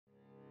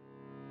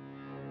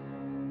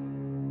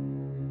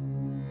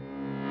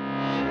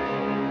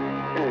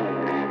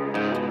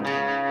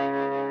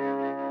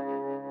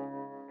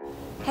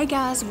Hey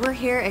guys, we're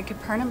here at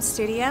Capernaum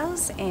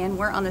Studios and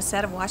we're on the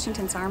set of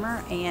Washington's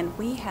Armor, and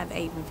we have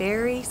a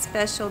very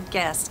special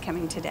guest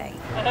coming today.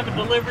 I have a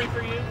delivery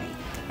for you.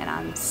 And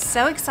I'm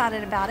so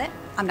excited about it.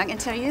 I'm not going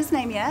to tell you his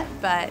name yet,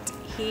 but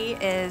he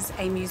is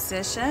a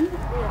musician.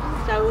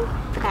 We're so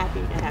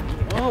happy to have you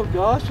here. Oh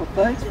gosh, well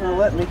thanks for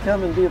letting me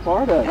come and be a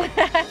part of it.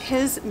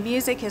 His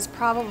music has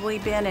probably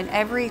been in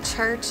every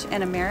church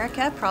in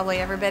America. Probably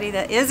everybody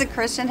that is a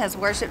Christian has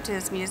worshiped to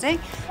his music.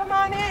 Come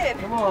on in.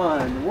 Come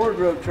on, the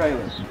wardrobe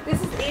trailers.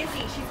 This is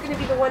Angie. She's going to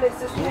be the one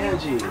assisting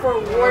Angie. you for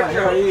Hi, how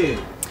are wardrobe.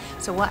 you?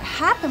 So what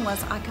happened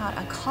was I got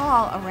a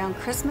call around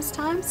Christmas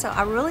time, so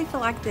I really feel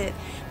like that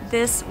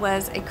this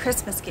was a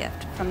Christmas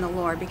gift from the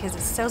Lord because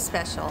it's so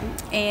special.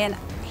 And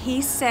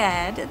he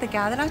said, the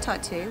guy that I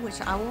talked to,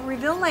 which I will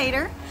reveal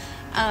later,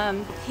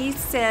 he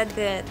said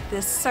that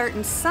this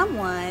certain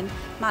someone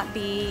might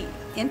be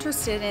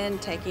interested in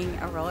taking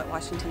a role at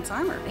Washington's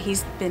Armor.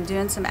 He's been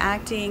doing some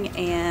acting,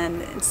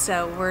 and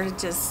so we're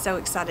just so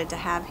excited to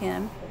have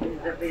him.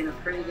 Ended up being a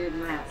pretty good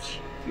match.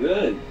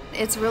 Good.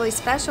 It's really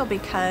special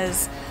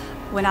because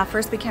when I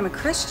first became a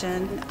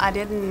Christian, I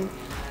didn't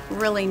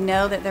really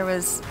know that there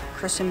was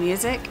Christian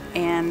music,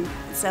 and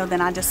so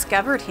then I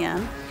discovered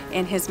him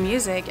and his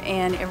music,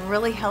 and it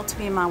really helped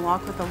me in my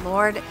walk with the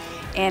Lord.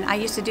 And I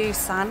used to do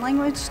sign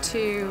language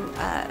to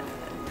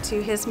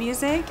his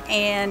music,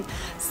 and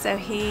so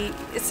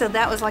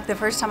that was like the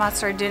first time I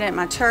started doing it at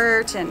my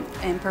church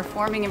and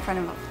performing in front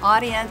of an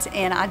audience,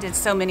 and I did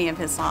so many of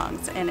his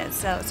songs, and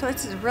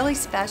it's really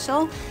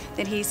special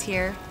that he's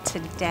here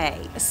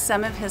today.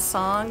 Some of his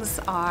songs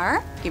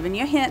are, giving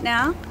you a hint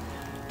now,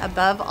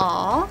 Above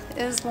All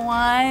is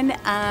one,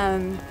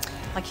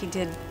 like he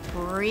did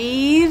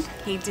Breathe,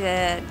 he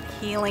did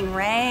Healing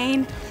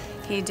Rain,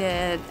 he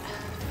did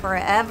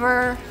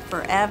Forever,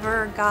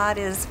 Forever God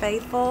is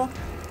Faithful.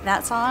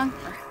 That song,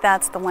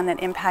 that's the one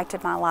that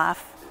impacted my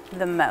life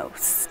the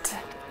most.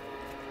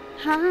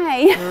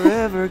 Hi.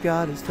 Forever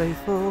God is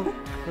faithful.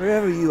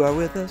 Wherever you are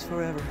with us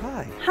forever.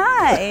 Hi.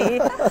 Hi.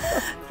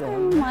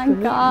 Oh my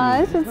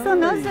gosh, it's so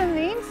nice to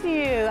meet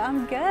you.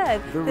 I'm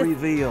good. The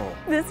reveal.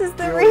 This is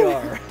the Here we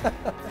are.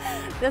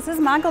 This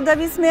is Michael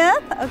W.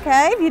 Smith,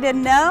 okay? If you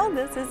didn't know,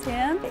 this is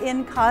him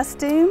in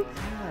costume.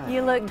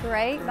 You look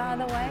great, by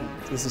the way.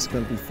 This is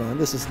going to be fun.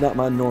 This is not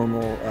my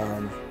normal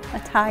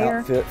Attire.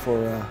 outfit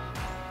for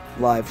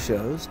live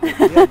shows.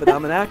 Yeah, but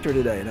I'm an actor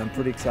today and I'm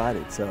pretty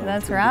excited. So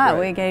That's it's gonna be right.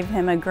 great. We gave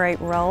him a great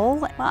role.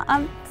 Well,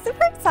 I'm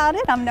super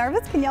excited. I'm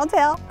nervous. Can y'all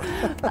tell?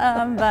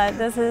 But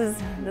this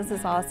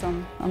is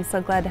awesome. I'm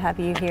so glad to have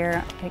you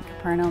here at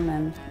Capernaum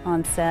and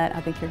on set.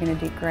 I think you're going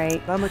to do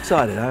great. I'm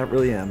excited. I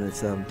really am.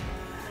 It's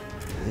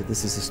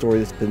this is a story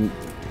that's been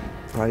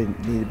probably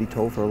needed to be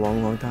told for a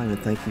long, long time, and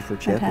thank you for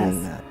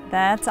championing that.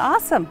 That's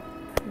awesome.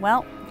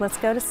 Well, let's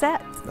go to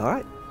set. All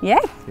right. Yay.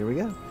 Here we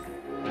go.